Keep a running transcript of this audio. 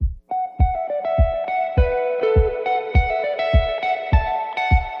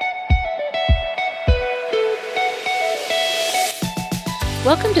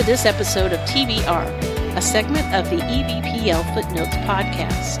Welcome to this episode of TBR, a segment of the EVPL Footnotes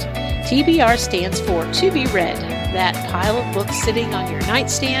podcast. TBR stands for To Be Read, that pile of books sitting on your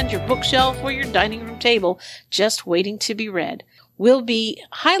nightstand, your bookshelf, or your dining room table, just waiting to be read. We'll be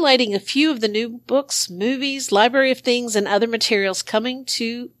highlighting a few of the new books, movies, library of things, and other materials coming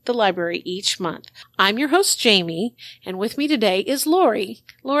to the library each month. I'm your host, Jamie, and with me today is Lori.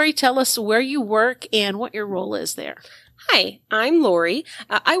 Lori, tell us where you work and what your role is there. Hi, I'm Lori.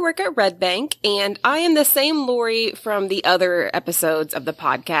 I work at Red Bank, and I am the same Lori from the other episodes of the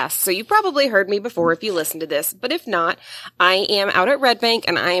podcast. So you've probably heard me before if you listen to this, but if not, I am out at Red Bank,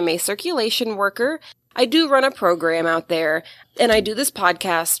 and I am a circulation worker. I do run a program out there, and I do this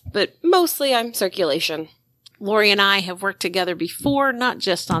podcast, but mostly I'm circulation. Lori and I have worked together before, not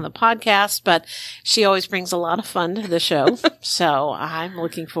just on the podcast, but she always brings a lot of fun to the show. So I'm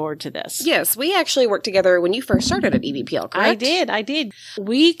looking forward to this. Yes, we actually worked together when you first started at EVPL, correct? I did.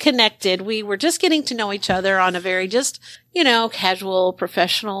 We connected. We were just getting to know each other on a very casual,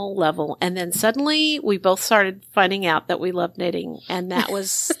 professional level. And then suddenly we both started finding out that we loved knitting. And that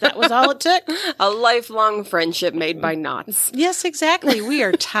was all it took. A lifelong friendship made by knots. Yes, exactly. We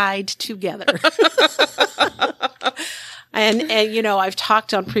are tied together. And I've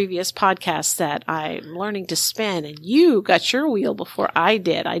talked on previous podcasts that I'm learning to spin, and you got your wheel before I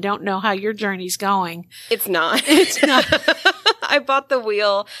did. I don't know how your journey's going. It's not. It's not. I bought the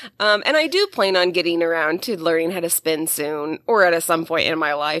wheel, and I do plan on getting around to learning how to spin soon, or at some point in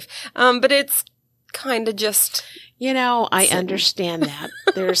my life. But it's kind of just... I understand that.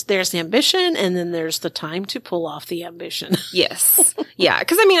 There's ambition, and then there's the time to pull off the ambition. Yes. Yeah,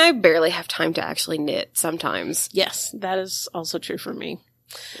 because I barely have time to actually knit sometimes. Yes, that is also true for me.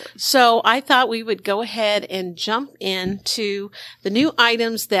 So I thought we would go ahead and jump into the new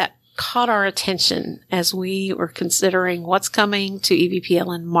items that caught our attention as we were considering what's coming to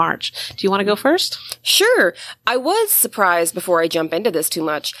EVPL in March. Do you want to go first? Sure. I was surprised, before I jump into this too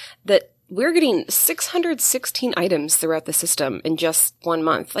much, that we're getting 616 items throughout the system in just 1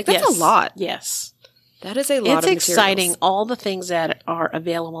 month. That's a lot. Yes. That is a lot of materials. It's exciting, all the things that are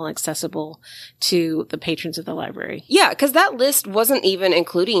available and accessible to the patrons of the library. Yeah, because that list wasn't even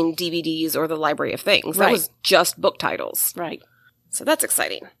including DVDs or the Library of Things. That was just book titles. Right. So that's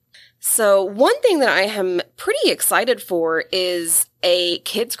exciting. So one thing that I am pretty excited for is a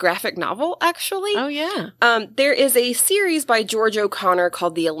kids graphic novel, actually. Oh, yeah. There is a series by George O'Connor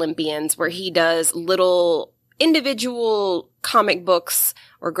called The Olympians, where he does little individual comic books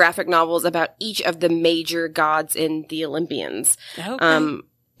or graphic novels about each of the major gods in The Olympians. Okay.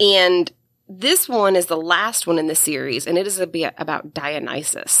 And this one is the last one in the series, and it is about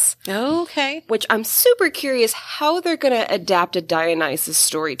Dionysus. Okay. Which I'm super curious how they're going to adapt a Dionysus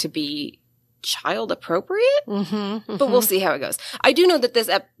story to be child appropriate, but we'll see how it goes. I do know that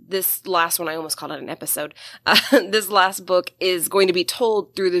this last one, I almost called it an episode, this last book is going to be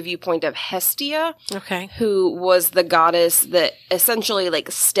told through the viewpoint of Hestia, who was the goddess that essentially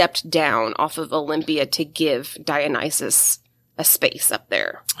stepped down off of Olympia to give Dionysus a space up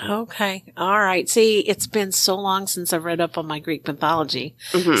there. Okay. All right. See, it's been so long since I've read up on my Greek mythology.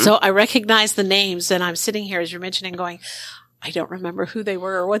 So I recognize the names, and I'm sitting here as you're mentioning going, I don't remember who they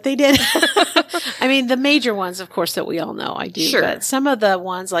were or what they did. The major ones, of course, that we all know, I do. Sure. But some of the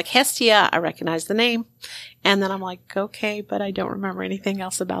ones like Hestia, I recognize the name. And then I'm like, okay, but I don't remember anything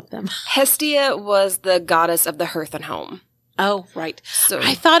else about them. Hestia was the goddess of the hearth and home. Oh, right. So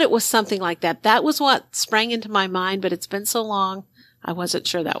I thought it was something like that. That was what sprang into my mind, but it's been so long, I wasn't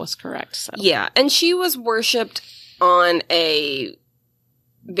sure that was correct. So yeah, and she was worshipped on a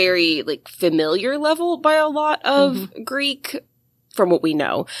very familiar level by a lot of Greek, from what we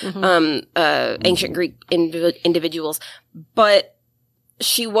know, ancient Greek individuals, but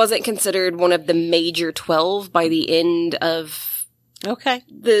she wasn't considered one of the major 12 by the end of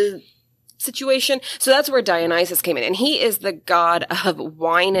the situation. So that's where Dionysus came in, and he is the god of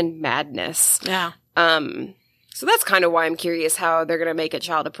wine and madness. Yeah. So that's kind of why I'm curious how they're going to make it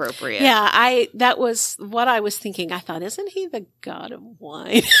child appropriate. Yeah, that was what I was thinking. I thought, isn't he the god of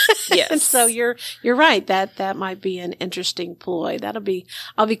wine? Yes. And so you're right. That might be an interesting ploy.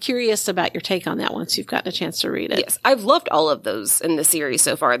 I'll be curious about your take on that once you've gotten a chance to read it. Yes, I've loved all of those in the series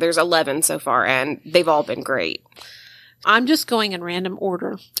so far. There's 11 so far, and they've all been great. I'm just going in random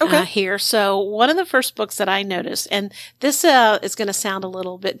order here. So one of the first books that I noticed, and this is going to sound a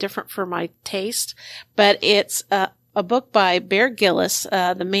little bit different for my taste, but it's a book by Bear Gillis,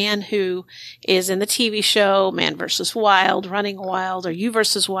 the man who is in the TV show Man vs. Wild, Running Wild, or You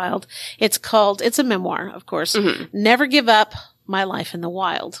vs. Wild. It's a memoir, of course, Never Give Up, My Life in the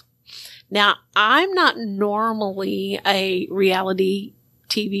Wild. Now, I'm not normally a reality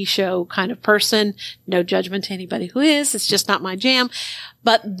TV show kind of person. No judgment to anybody who is. It's just not my jam.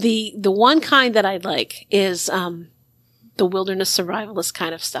 But the one kind that I like is, the wilderness survivalist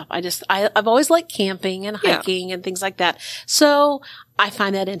kind of stuff. I've always liked camping and hiking and things like that. So I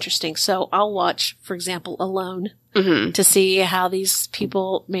find that interesting. So I'll watch, for example, Alone to see how these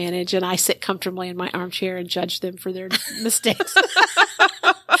people manage. And I sit comfortably in my armchair and judge them for their mistakes,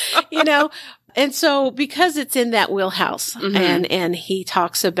 And so because it's in that wheelhouse and he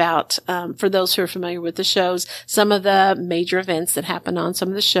talks about, for those who are familiar with the shows, some of the major events that happen on some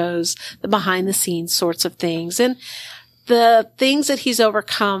of the shows, the behind the scenes sorts of things. And the things that he's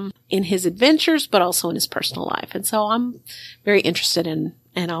overcome in his adventures, but also in his personal life. And so I'm very interested in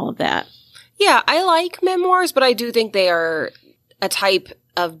all of that. Yeah, I like memoirs, but I do think they are a type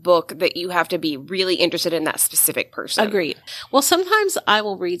of book that you have to be really interested in that specific person. Agreed. Well, sometimes I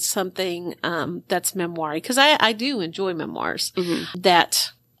will read something that's memoir, because I do enjoy memoirs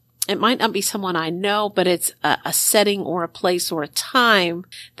that it might not be someone I know, but it's a setting or a place or a time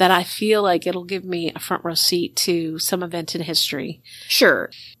that I feel like it'll give me a front row seat to some event in history.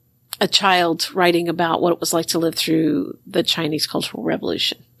 Sure. A child writing about what it was like to live through the Chinese Cultural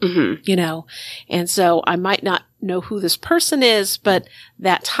Revolution, and so I might not know who this person is, but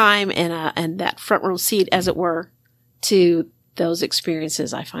that time and that front row seat, as it were, to those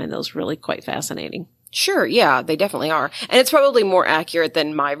experiences, I find those really quite fascinating. Sure, yeah, they definitely are. And it's probably more accurate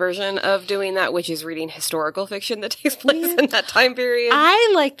than my version of doing that, which is reading historical fiction that takes place in that time period.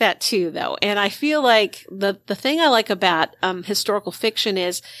 I like that too, though. And I feel like the thing I like about historical fiction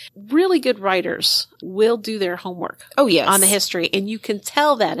is really good writers will do their homework. Oh, yes. On the history. And you can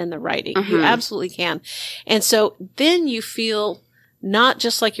tell that in the writing. You absolutely can. And so then you feel not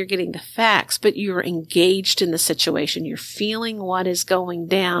just like you're getting the facts, but you're engaged in the situation. You're feeling what is going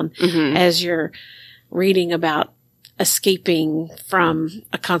down as you're reading about escaping from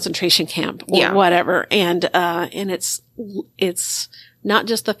a concentration camp or whatever. And it's not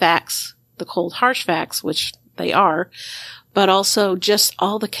just the facts, the cold, harsh facts, which they are, but also just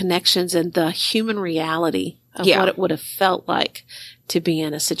all the connections and the human reality of what it would have felt like to be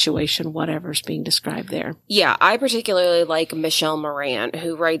in a situation, whatever's being described there. Yeah, I particularly like Michelle Moran,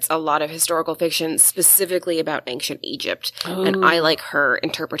 who writes a lot of historical fiction specifically about ancient Egypt. Oh. And I like her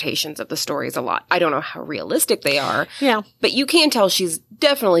interpretations of the stories a lot. I don't know how realistic they are. Yeah. But you can tell she's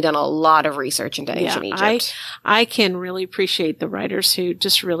definitely done a lot of research into ancient Egypt. I can really appreciate the writers who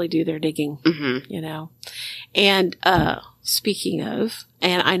just really do their digging, And speaking of,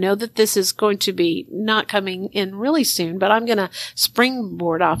 and I know that this is going to be not coming in really soon, but I'm going to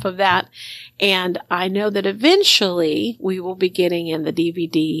springboard off of that. And I know that eventually we will be getting in the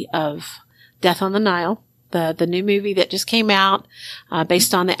DVD of Death on the Nile, the new movie that just came out,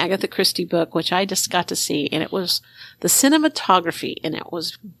 based on the Agatha Christie book, which I just got to see. And it was the cinematography, and it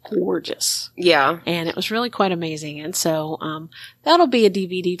was gorgeous. Yeah. And it was really quite amazing. And so, that'll be a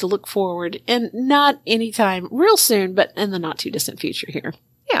DVD to look forward, and not anytime real soon, but in the not too distant future here.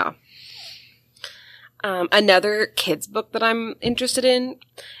 Yeah. Another kids book that I'm interested in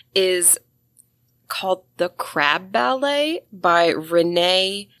is called The Crab Ballet by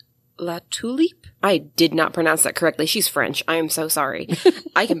Renee Latulippe. I did not pronounce that correctly. She's French. I am so sorry.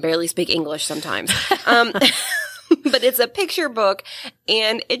 I can barely speak English sometimes. But it's a picture book,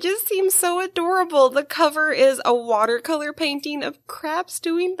 and it just seems so adorable. The cover is a watercolor painting of crabs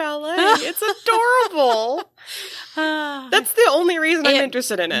doing ballet. It's adorable. That's the only reason I'm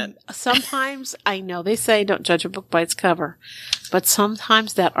interested in it. Sometimes, I know they say don't judge a book by its cover, but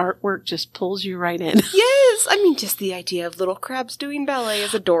sometimes that artwork just pulls you right in. Yes. I mean, just the idea of little crabs doing ballet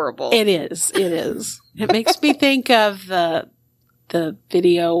is adorable. It is. It is. It makes me think of the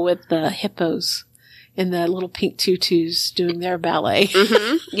video with the hippos and the little pink tutus doing their ballet.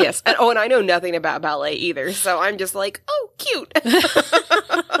 Mm-hmm. Yes. And I know nothing about ballet either, so I'm just like, oh, cute.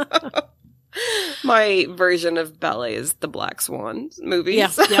 My version of ballet is the Black Swan movies.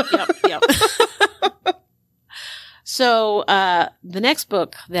 Yeah. Yep. So, the next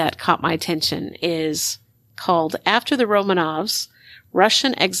book that caught my attention is called After the Romanovs,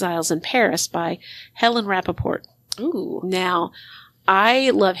 Russian Exiles in Paris by Helen Rappaport. Ooh. Now, I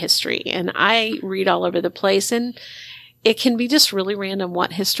love history, and I read all over the place, and it can be just really random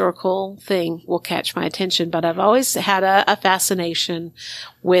what historical thing will catch my attention, but I've always had a fascination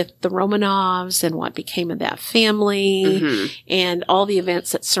with the Romanovs and what became of that family and all the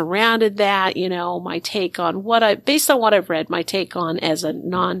events that surrounded that. My take on based on what I've read, my take on as a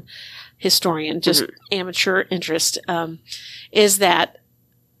non-historian, just amateur interest, is that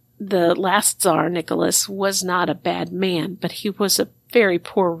the last Tsar, Nicholas, was not a bad man, but he was a very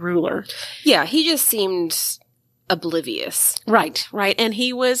poor ruler. Yeah, he just seemed oblivious. Right. And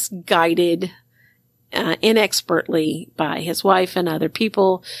he was guided inexpertly by his wife and other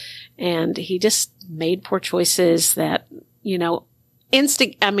people, and he just made poor choices that,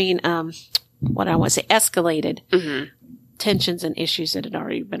 escalated tensions and issues that had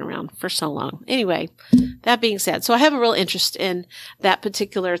already been around for so long. Anyway, that being said, so I have a real interest in that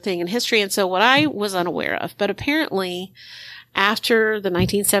particular thing in history, and so what I was unaware of, but apparently after the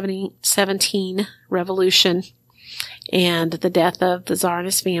 1917 revolution and the death of the Tsar and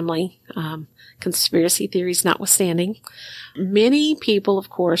his family, conspiracy theories notwithstanding, many people, of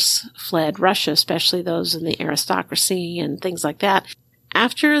course, fled Russia, especially those in the aristocracy and things like that.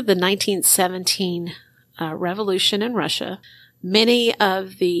 After the 1917 revolution in Russia, many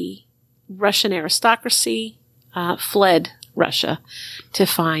of the Russian aristocracy fled Russia to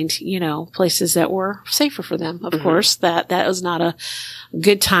find, places that were safer for them. Of course, that was not a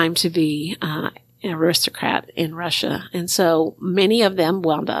good time to be an aristocrat in Russia. And so many of them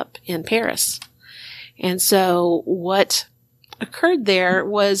wound up in Paris. And so what occurred there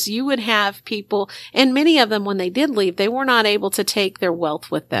was you would have people, and many of them, when they did leave, they were not able to take their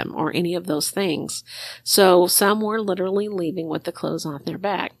wealth with them or any of those things. So some were literally leaving with the clothes on their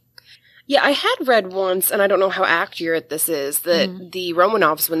back. Yeah, I had read once, and I don't know how accurate this is, that the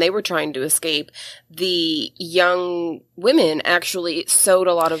Romanovs, when they were trying to escape, the young women actually sewed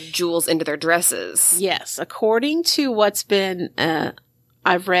a lot of jewels into their dresses. Yes, according to what's been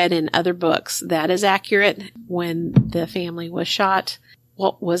I've read in other books, that is accurate. When the family was shot,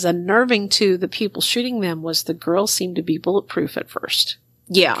 what was unnerving to the people shooting them was the girls seemed to be bulletproof at first.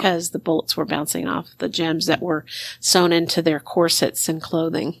 Yeah. Because the bullets were bouncing off the gems that were sewn into their corsets and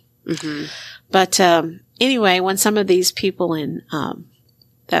clothing. Mm-hmm. But anyway, when some of these people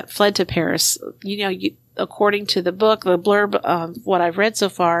that fled to Paris, according to the book, the blurb of what I've read so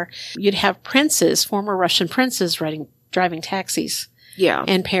far, you'd have princes, former Russian princes, driving taxis. Yeah.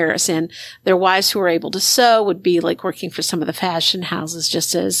 In Paris, and their wives who were able to sew would be like working for some of the fashion houses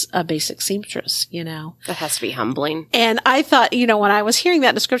just as a basic seamstress, That has to be humbling. And I thought, when I was hearing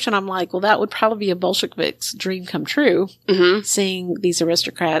that description, I'm like, well, that would probably be a Bolshevik's dream come true, seeing these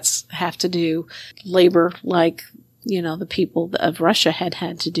aristocrats have to do labor like, the people of Russia had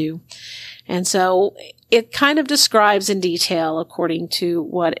to do. And so it kind of describes in detail, according to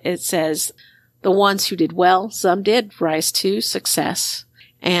what it says, the ones who did well, some did rise to success.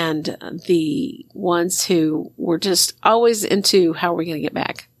 And the ones who were just always into how we're going to get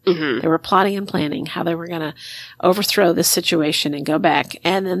back. Mm-hmm. They were plotting and planning how they were going to overthrow this situation and go back.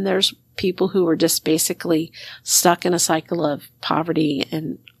 And then there's people who were just basically stuck in a cycle of poverty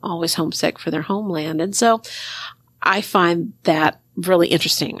and always homesick for their homeland. And so I find that really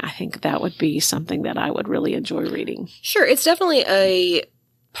interesting. I think that would be something that I would really enjoy reading. Sure. It's definitely a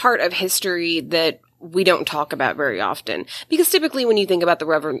part of history that we don't talk about very often. Because typically when you think about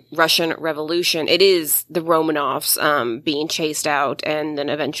the Russian Revolution, it is the Romanovs being chased out and then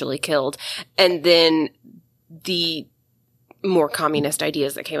eventually killed. And then the more communist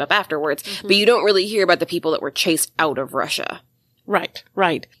ideas that came up afterwards. Mm-hmm. But you don't really hear about the people that were chased out of Russia. Right.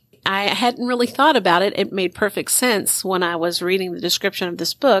 I hadn't really thought about it. It made perfect sense when I was reading the description of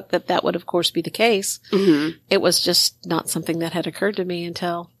this book that would, of course, be the case. Mm-hmm. It was just not something that had occurred to me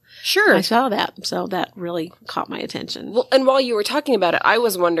until I saw that. So that really caught my attention. Well, and while you were talking about it, I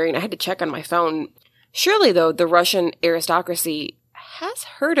was wondering, I had to check on my phone. Surely, though, the Russian aristocracy has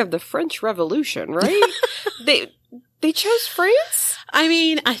heard of the French Revolution, right? They chose France? I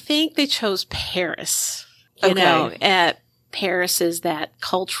mean, I think they chose Paris. Paris is that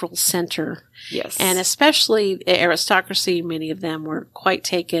cultural center. Yes. And especially the aristocracy, many of them were quite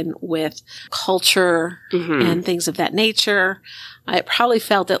taken with culture and things of that nature. It probably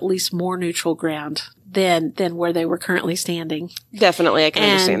felt at least more neutral ground than where they were currently standing. Definitely, I can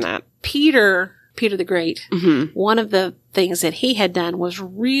understand that. Peter the Great, one of the things that he had done was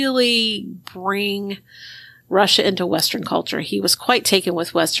really bring Russia into Western culture. He was quite taken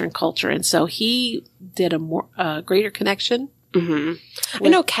with Western culture, and so he did a greater connection. I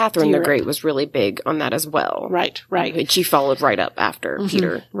know Catherine the Great was really big on that as well. Right. She followed right up after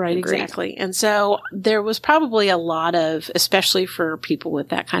Peter. Right, exactly. And so there was probably a lot of, especially for people with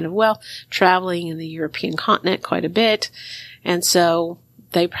that kind of wealth, traveling in the European continent quite a bit. And so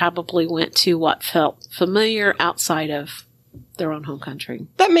they probably went to what felt familiar outside of their own home country.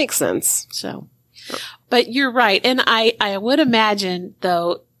 That makes sense. So, but you're right. And I would imagine,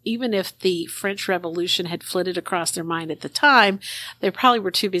 though, even if the French Revolution had flitted across their mind at the time, they probably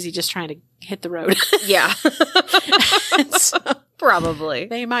were too busy just trying to hit the road. Yeah. So probably.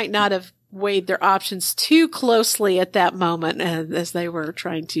 They might not have weighed their options too closely at that moment as they were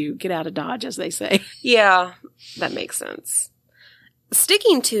trying to get out of Dodge, as they say. Yeah, that makes sense.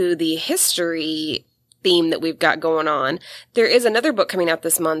 Sticking to the history theme that we've got going on, there is another book coming out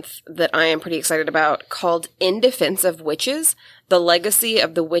this month that I am pretty excited about called In Defense of Witches, The Legacy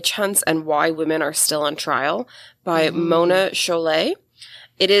of the Witch Hunts and Why Women Are Still on Trial by Mona Chollet.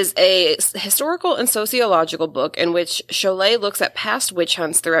 It is a historical and sociological book in which Chollet looks at past witch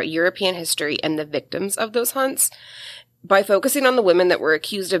hunts throughout European history and the victims of those hunts. By focusing on the women that were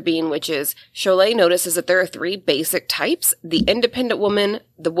accused of being witches, Chollet notices that there are 3 basic types: the independent woman,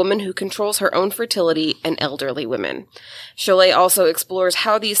 the woman who controls her own fertility, and elderly women. Chollet also explores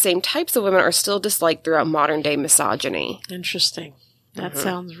how these same types of women are still disliked throughout modern-day misogyny. Interesting. That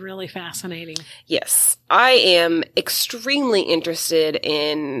sounds really fascinating. Yes. I am extremely interested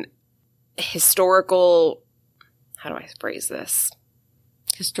in historical... How do I phrase this?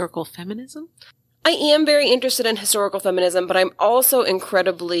 Historical feminism? I am very interested in historical feminism, but I'm also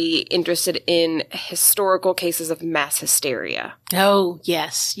incredibly interested in historical cases of mass hysteria. Oh,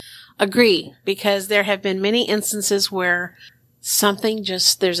 yes. Agree, because there have been many instances where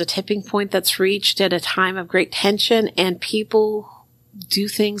there's a tipping point that's reached at a time of great tension, and people do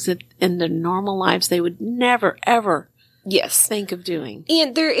things that in their normal lives they would never, ever think of doing.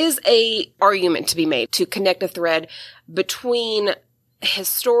 And there is a argument to be made to connect a thread between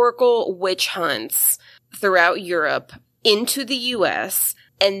historical witch hunts throughout Europe into the U.S.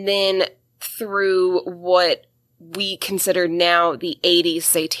 and then through what we consider now the 80s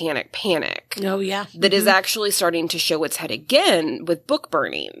satanic panic. Oh, yeah. That is actually starting to show its head again with book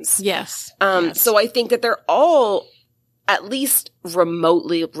burnings. Yes. So I think that they're all at least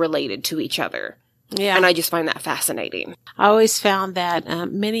remotely related to each other. Yeah. And I just find that fascinating. I always found that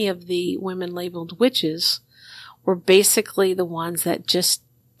many of the women labeled witches were basically the ones that just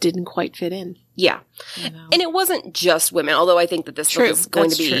didn't quite fit in. Yeah. You know? And it wasn't just women, although I think that this book is going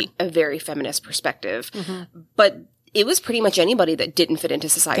to be true. a very feminist perspective. But it was pretty much anybody that didn't fit into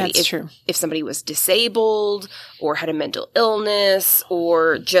society. That's true. If somebody was disabled or had a mental illness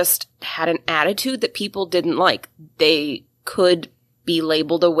or just had an attitude that people didn't like, they could be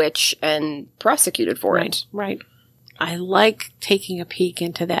labeled a witch and prosecuted for it. Right. I like taking a peek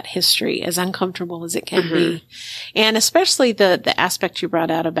into that history, as uncomfortable as it can be. And especially the aspect you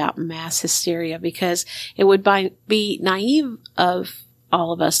brought out about mass hysteria, because it would be naive of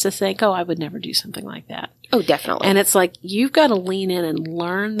all of us to think, oh, I would never do something like that. Oh, definitely. And it's like, you've got to lean in and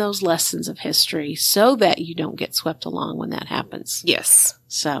learn those lessons of history so that you don't get swept along when that happens. Yes.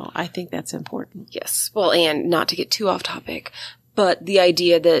 So I think that's important. Yes. Well, and not to get too off topic, but the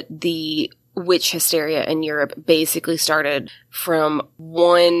idea that the witch hysteria in Europe basically started from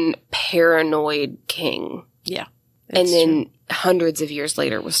one paranoid king. Yeah. And then hundreds of years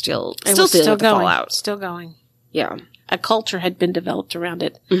later was still going. fallout. Still going. Yeah. A culture had been developed around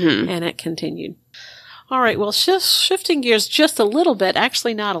it, and it continued. All right, well, shifting gears just a little bit,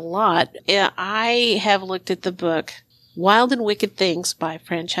 actually not a lot, I have looked at the book Wild and Wicked Things by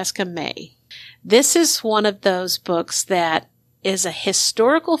Francesca May. This is one of those books that is a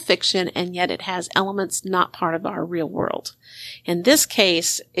historical fiction, and yet it has elements not part of our real world. In this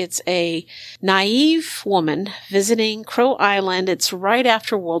case, it's a naive woman visiting Crow Island. It's right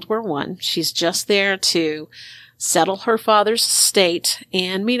after World War I. She's just there to settle her father's estate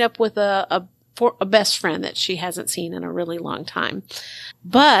and meet up with a best friend that she hasn't seen in a really long time.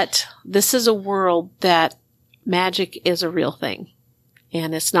 But this is a world that magic is a real thing.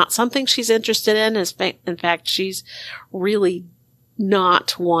 And it's not something she's interested in. In fact, she's really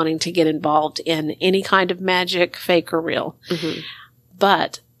not wanting to get involved in any kind of magic, fake or real.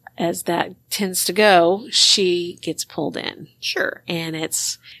 But as that tends to go, she gets pulled in. Sure. And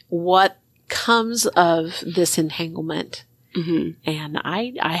it's what comes of this entanglement. And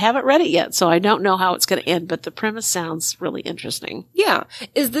I haven't read it yet, so I don't know how it's going to end, but the premise sounds really interesting. Yeah.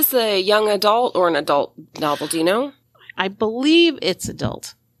 Is this a young adult or an adult novel? Do you know? I believe it's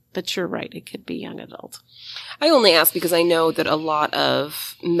adult, but you're right. It could be young adult. I only ask because I know that a lot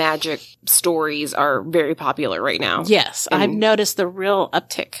of magic stories are very popular right now. Yes. I've noticed the real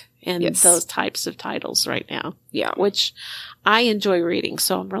uptick in those types of titles right now. Yeah. Which I enjoy reading,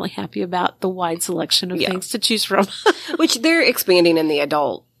 so I'm really happy about the wide selection of things to choose from. Which they're expanding in the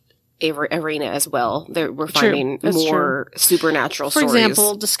adult arena as well. We're finding more supernatural stories. For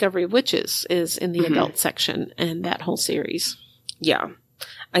example, Discovery of Witches is in the adult section and that whole series. Yeah.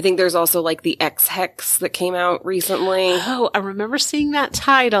 I think there's also like the X-Hex that came out recently. Oh, I remember seeing that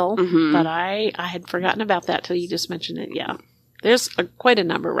title, but I had forgotten about that till you just mentioned it. Yeah. There's quite a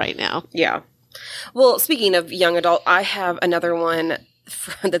number right now. Yeah. Well, speaking of young adult, I have another one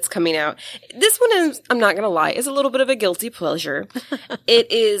that's coming out. This one is, I'm not going to lie, is a little bit of a guilty pleasure.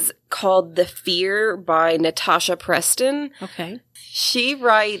 It is called The Fear by Natasha Preston. Okay. She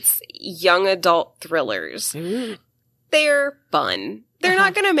writes young adult thrillers. Ooh. They're fun. They're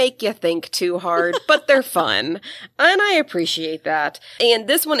not going to make you think too hard, but they're fun. And I appreciate that. And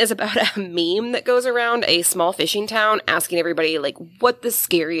this one is about a meme that goes around a small fishing town asking everybody, like, what the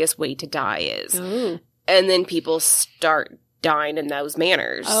scariest way to die is. Ooh. And then people start dying in those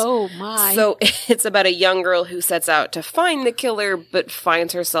manners. Oh, my. So it's about a young girl who sets out to find the killer, but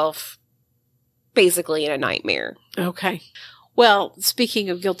finds herself basically in a nightmare. Okay. Well, speaking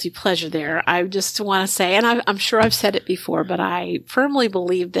of guilty pleasure there, I just want to say, and I'm sure I've said it before, but I firmly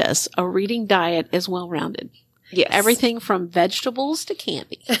believe this, a reading diet is well-rounded. Yes. Everything from vegetables to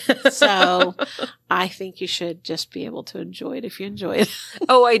candy. So I think you should just be able to enjoy it if you enjoy it.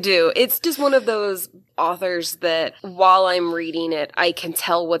 Oh, I do. It's just one of those authors that while I'm reading it, I can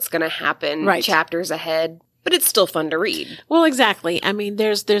tell what's going to happen chapters ahead. But it's still fun to read. Well, exactly. I mean,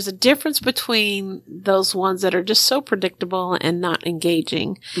 there's a difference between those ones that are just so predictable and not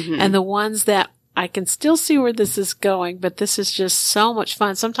engaging, and the ones that I can still see where this is going, but this is just so much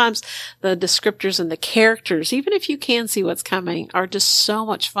fun. Sometimes the descriptors and the characters, even if you can see what's coming, are just so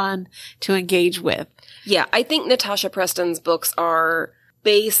much fun to engage with. Yeah, I think Natasha Preston's books are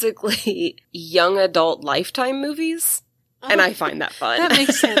basically young adult Lifetime movies, and I find that fun. That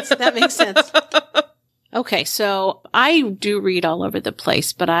makes sense. That makes sense. Okay, so I do read all over the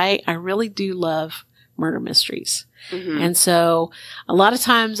place, but I really do love murder mysteries. And so a lot of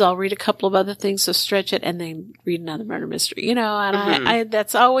times I'll read a couple of other things to stretch it and then read another murder mystery, and I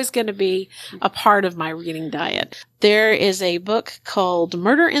that's always going to be a part of my reading diet. There is a book called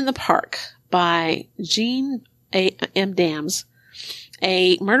Murder in the Park by Jean M. Dams.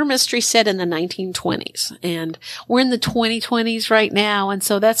 A murder mystery set in the 1920s. And we're in the 2020s right now. And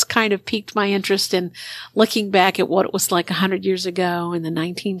so that's kind of piqued my interest in looking back at what it was like 100 years ago in the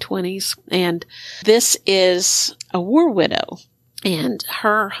 1920s. And this is a war widow. And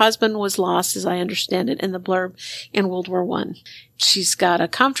her husband was lost, as I understand it, in the blurb in World War I. She's got a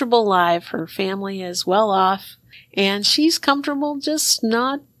comfortable life. Her family is well off. And she's comfortable just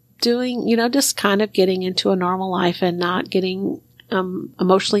not doing, just kind of getting into a normal life and not getting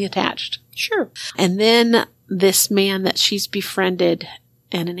emotionally attached. Sure. And then this man that she's befriended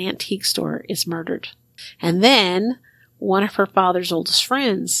in an antique store is murdered. And then one of her father's oldest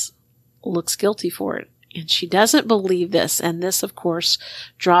friends looks guilty for it. And she doesn't believe this. And this, of course,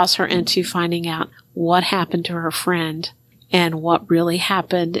 draws her into finding out what happened to her friend and what really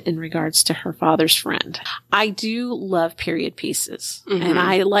happened in regards to her father's friend. I do love period pieces. And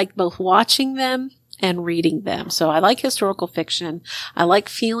I like both watching them and reading them. So I like historical fiction. I like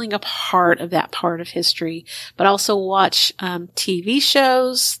feeling a part of that part of history, but also watch TV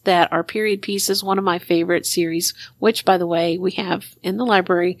shows that are period pieces. One of my favorite series, which, by the way, we have in the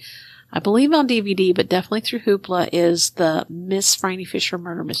library, I believe on DVD, but definitely through Hoopla, is the Miss Franny Fisher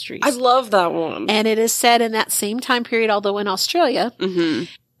Murder Mysteries. I love that one. And it is set in that same time period, although in Australia.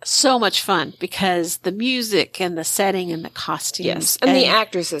 So much fun because the music and the setting and the costumes. Yes, and the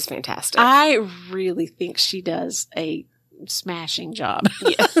actress is fantastic. I really think she does a smashing job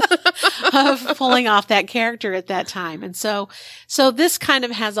of pulling off that character at that time. And so this kind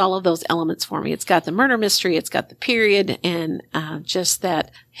of has all of those elements for me. It's got the murder mystery, it's got the period, and just that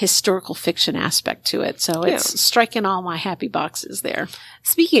historical fiction aspect to it. So it's striking all my happy boxes there.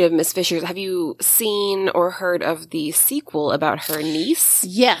 Speaking of Miss Fisher, have you seen or heard of the sequel about her niece?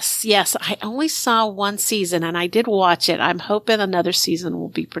 Yes. I only saw one season and I did watch it. I'm hoping another season will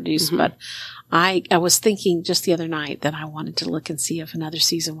be produced, but I was thinking just the other night that I wanted to look and see if another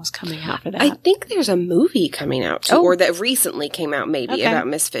season was coming out for that. I think there's a movie coming out too, or that recently came out maybe about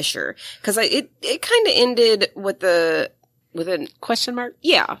Miss Fisher. Because it kind of ended with a question mark?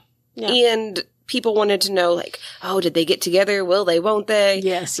 Yeah. And people wanted to know, like, oh, did they get together? Will they? Won't they?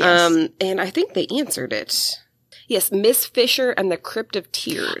 Yes. And I think they answered it. Yes, Miss Fisher and the Crypt of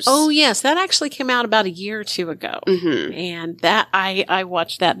Tears. Oh, yes. That actually came out about a year or two ago. And that I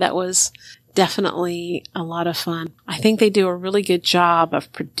watched that. That was definitely a lot of fun. I think they do a really good job of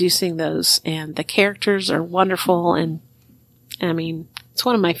producing those, and the characters are wonderful. And I mean, it's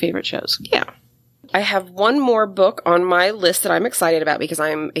one of my favorite shows. Yeah. I have one more book on my list that I'm excited about because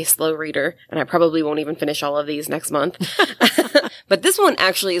I'm a slow reader and I probably won't even finish all of these next month. But this one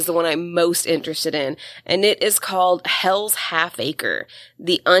actually is the one I'm most interested in, and it is called Hell's Half Acre,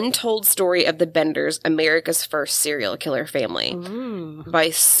 The Untold Story of the Benders, America's First Serial Killer Family by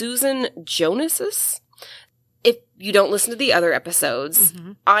Susan Jonasis. if you don't listen to the other episodes,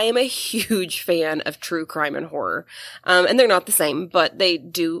 I am a huge fan of true crime and horror. And they're not the same, but they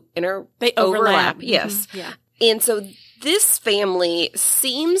do overlap. Yes. Yeah. And so this family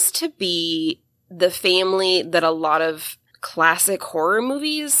seems to be the family that a lot of classic horror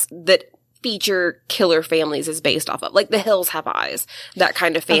movies that feature killer families is based off of. Like The Hills Have Eyes, that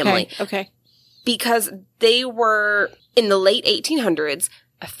kind of family. Okay. Because they were, in the late 1800s,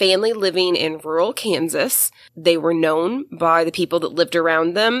 a family living in rural Kansas. They were known by the people that lived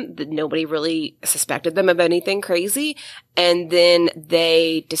around them, that nobody really suspected them of anything crazy. And then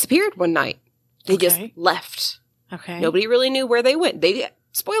they disappeared one night. They just left. Okay. Nobody really knew where they went.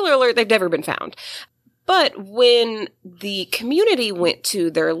 Spoiler alert, they've never been found. But when the community went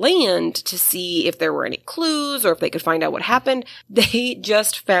to their land to see if there were any clues or if they could find out what happened, they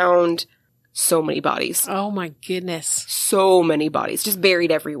just found so many bodies. Oh my goodness. So many bodies, just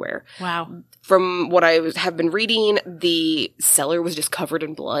buried everywhere. Wow. From what I have been reading, the cellar was just covered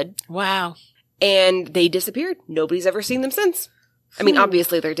in blood. Wow. And they disappeared. Nobody's ever seen them since. I mean,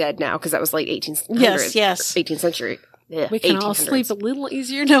 obviously they're dead now because that was late 1800s. Yes. 18th century. Yeah, we can all sleep a little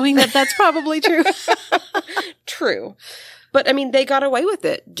easier knowing that that's probably true. True. But I mean, they got away with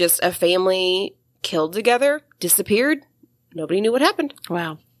it. Just a family killed together, disappeared. Nobody knew what happened.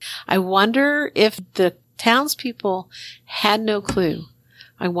 Wow. I wonder if the townspeople had no clue.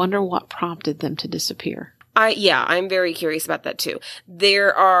 I wonder what prompted them to disappear. I'm very curious about that too.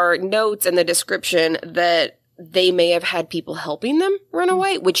 There are notes in the description that they may have had people helping them run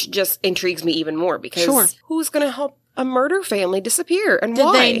away, which just intrigues me even more because who's going to help a murder family disappear and why?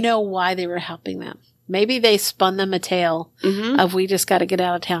 Did they know why they were helping them? Maybe they spun them a tale of we just got to get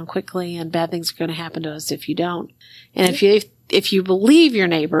out of town quickly and bad things are going to happen to us if you don't. And if you believe your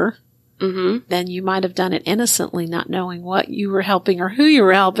neighbor, then you might have done it innocently, not knowing what you were helping or who you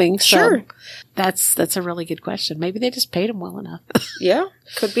were helping. So that's a really good question. Maybe they just paid them well enough. Yeah,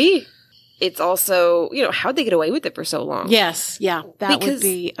 could be. It's also, how'd they get away with it for so long? Yes. Yeah. That would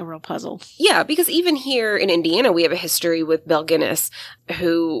be a real puzzle. Yeah, because even here in Indiana, we have a history with Belle Guinness,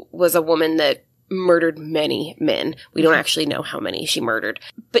 who was a woman that murdered many men. We don't actually know how many she murdered.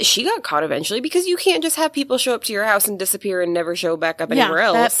 But she got caught eventually because you can't just have people show up to your house and disappear and never show back up anywhere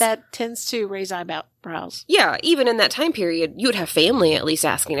else. That tends to raise eyebrows. Yeah, even in that time period, you would have family at least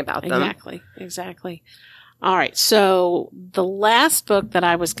asking about them. Exactly. All right. So the last book that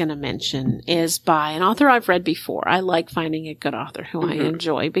I was going to mention is by an author I've read before. I like finding a good author who I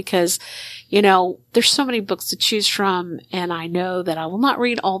enjoy because, there's so many books to choose from. And I know that I will not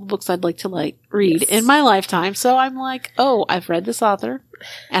read all the books I'd like to read in my lifetime. So I'm like, oh, I've read this author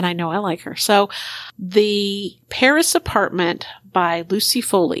and I know I like her. So The Paris Apartment by Lucy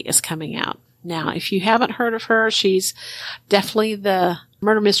Foley is coming out. Now, if you haven't heard of her, she's definitely the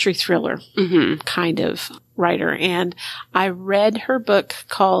murder mystery thriller kind of writer. And I read her book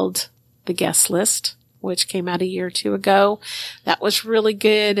called The Guest List, which came out a year or two ago. That was really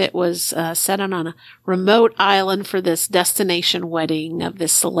good. It was set on a remote island for this destination wedding of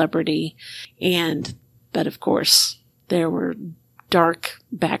this celebrity. But of course, there were dark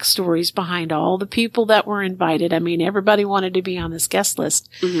backstories behind all the people that were invited. I mean, everybody wanted to be on this guest list.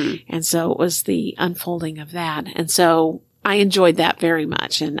 And so it was the unfolding of that. And so I enjoyed that very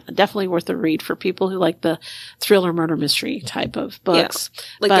much and definitely worth a read for people who like the thriller murder mystery type of books.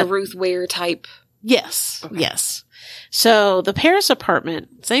 Yeah. The Ruth Ware type. Yes. Okay. Yes. So The Paris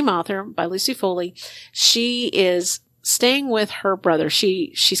Apartment, same author by Lucy Foley. She is staying with her brother.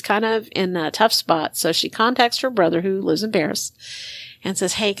 She's kind of in a tough spot. So she contacts her brother who lives in Paris and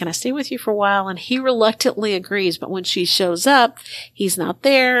says, hey, can I stay with you for a while? And he reluctantly agrees. But when she shows up, he's not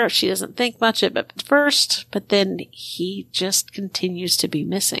there. She doesn't think much of it at first, but then he just continues to be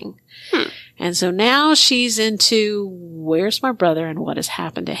missing. And so now she's into where's my brother and what has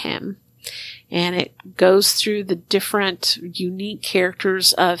happened to him? And it goes through the different unique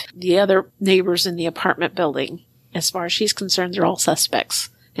characters of the other neighbors in the apartment building. As far as she's concerned, they're all suspects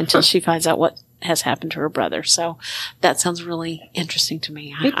until she finds out what has happened to her brother. So that sounds really interesting to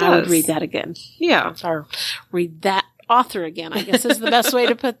me. I would read that again. Yeah. Or read that author again, I guess is the best way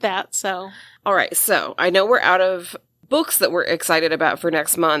to put that. So, all right. So I know we're out of books that we're excited about for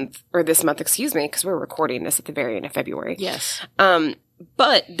next month, or this month, excuse me, because we're recording this at the very end of February. Yes.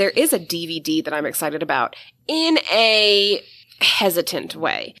 But there is a DVD that I'm excited about in a hesitant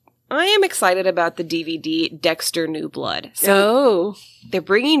way. I am excited about the DVD Dexter New Blood. So they're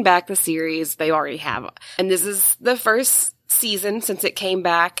bringing back the series. They already have. And this is the first season since it came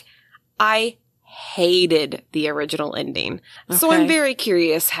back. I hated the original ending. Okay. So I'm very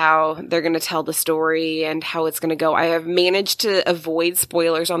curious how they're going to tell the story and how it's going to go. I have managed to avoid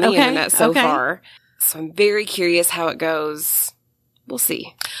spoilers on the internet so far. So I'm very curious how it goes. We'll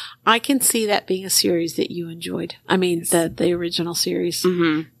see. I can see that being a series that you enjoyed. I mean, the original series.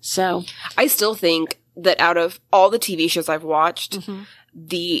 Mm-hmm. So I still think that out of all the TV shows I've watched,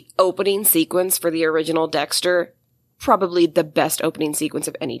 the opening sequence for the original Dexter, probably the best opening sequence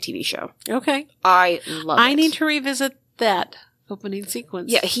of any TV show. okay. I love it. I need to revisit that opening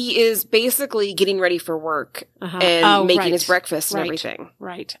sequence. Yeah, he is basically getting ready for work Uh-huh. and Oh, making right. his breakfast and Right. everything.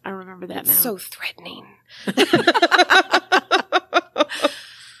 Right. I remember that It's now. so threatening.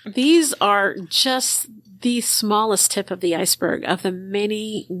 These are just the smallest tip of the iceberg of the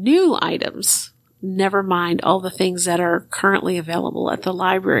many new items. Never mind all the things that are currently available at the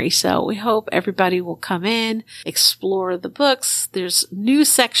library. So we hope everybody will come in, explore the books. There's new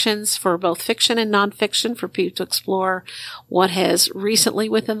sections for both fiction and nonfiction for people to explore what has recently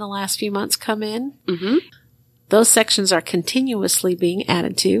within the last few months come in. Mm-hmm. Those sections are continuously being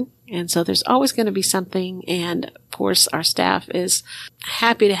added to. And so there's always going to be something. And of course, our staff is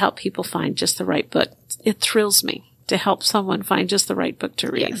happy to help people find just the right book. It thrills me to help someone find just the right book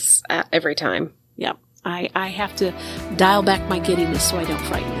to read. Yes, every time. Yep. I have to dial back my giddiness so I don't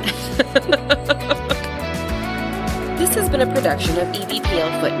frighten you. This has been a production of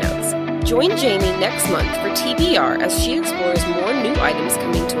EVPL Footnotes. Join Jamie next month for TBR as she explores more new items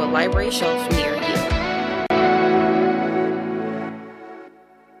coming to a library shelf near you.